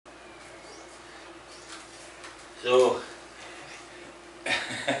So,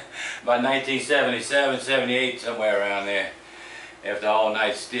 about 1977, 78, somewhere around there, after all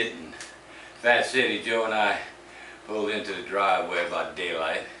night sit in Fat City, Joe and I pulled into the driveway about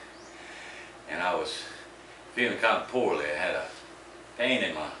daylight, and I was feeling kind of poorly. I had a pain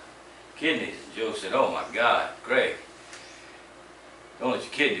in my kidneys. And Joe said, "Oh my God, Greg, don't let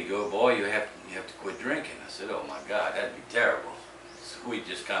your kidney go, boy. You have to quit drinking." I said, "Oh my God, that'd be terrible." So we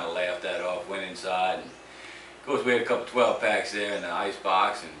just kind of laughed that off, went inside, and of course we had a couple 12-packs there in the ice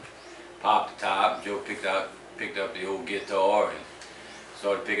box, and popped the top. And Joe picked up the old guitar and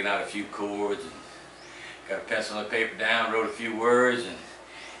started picking out a few chords, and got a pencil and paper down, wrote a few words, and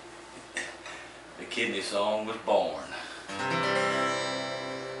the kidney song was born.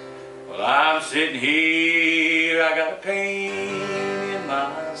 Well, I'm sitting here, I got a pain in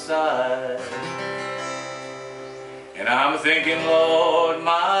my side, and I'm thinking, Lord,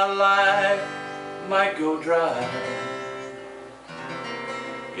 my life might go dry.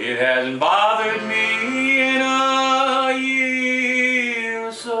 It hasn't bothered me in a year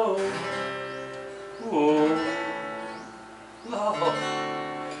or so. Oh, Lord,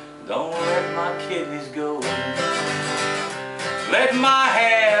 don't let my kidneys go. Let my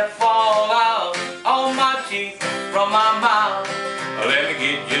hair fall out on my teeth from my mouth. Let me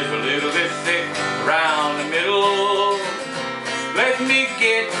get just a little bit thick around the middle. Let me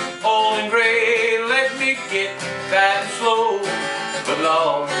get old and gray. Let me get fat and slow. But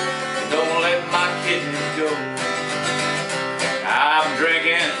Lord, don't let my kidneys go. I've been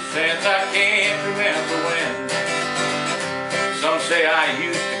drinking since I can't remember when. Some say I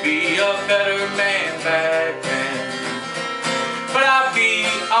used to be a better man back then. But I'll be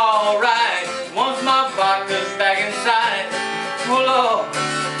alright once my vodka's back inside. Oh Lord,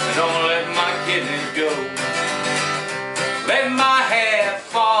 don't let my kidneys go. Let my hair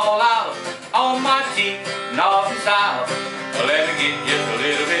fall out on my teeth, north and south. Let me get just a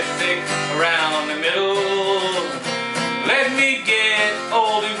little bit thick around the middle. Let me get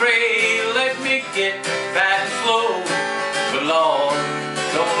old and gray. Let me get fat and slow. But Lord,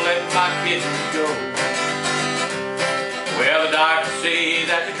 don't let my kidneys go. Well, the doctors say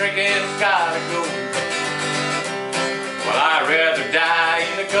that the drinking's gotta go. Well, I'd rather die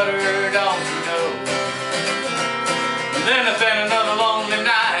in the gutter, don't you know, than to spend another lonely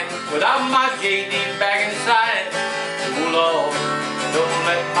night without my JD back inside. Oh Lord, don't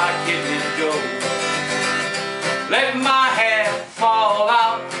let my kidneys go. Let my hair fall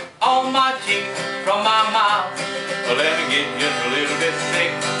out on my teeth from my mouth. Let me get just a little bit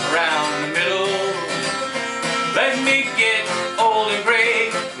thick around the middle. Let me get old and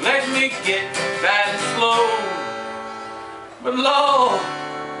gray. Let me get fat and slow. But Lord,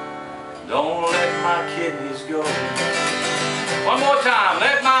 don't let my kidneys go. One more time.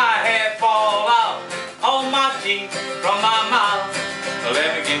 Let my hair fall out on my teeth from my mouth.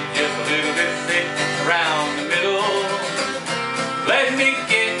 Let me get just a little bit thick around the middle. Let me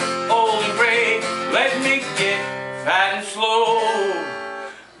get old and gray. Let me get fat and slow.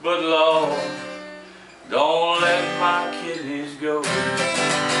 But Lord, don't let my kidneys go.